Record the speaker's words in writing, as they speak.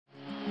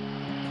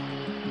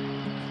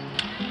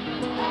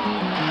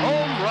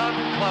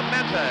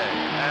Clemente.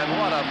 And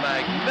what a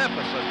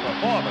magnificent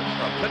performance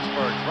from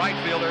Pittsburgh's right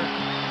fielder,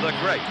 the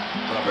great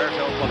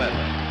Roberto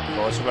Clemente.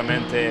 Roberto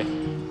Clemente,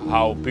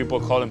 how people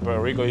call him in Puerto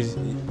Rico,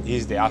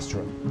 he's the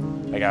Astro.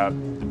 Like a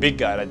big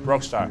guy, like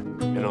rock star.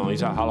 You know,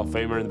 he's a Hall of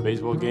Famer in the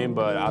baseball game,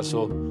 but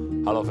also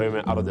Hall of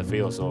Famer out of the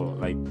field. So,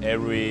 like,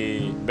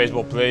 every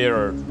baseball player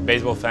or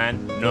baseball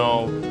fan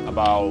know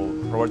about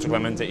Roberto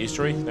Clemente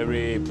history.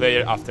 Every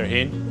player after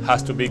him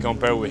has to be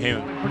compared with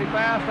him. Pretty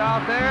fast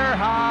out there.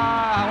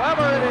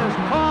 However, it is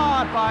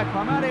caught by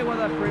Clemente with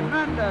a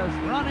tremendous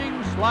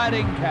running,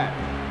 sliding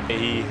catch.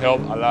 He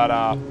helped a lot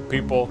of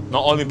people,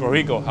 not only Puerto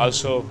Rico,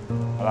 also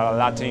a lot of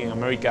Latin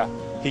America.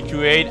 He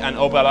created and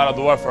opened a lot of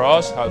doors for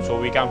us so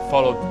we can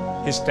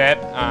follow his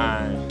step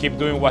and keep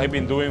doing what he's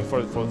been doing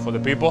for the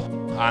people.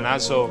 And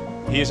also,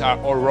 he is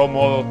our role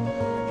model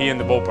here in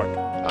the ballpark.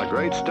 A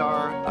great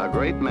star, a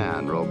great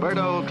man,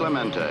 Roberto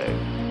Clemente.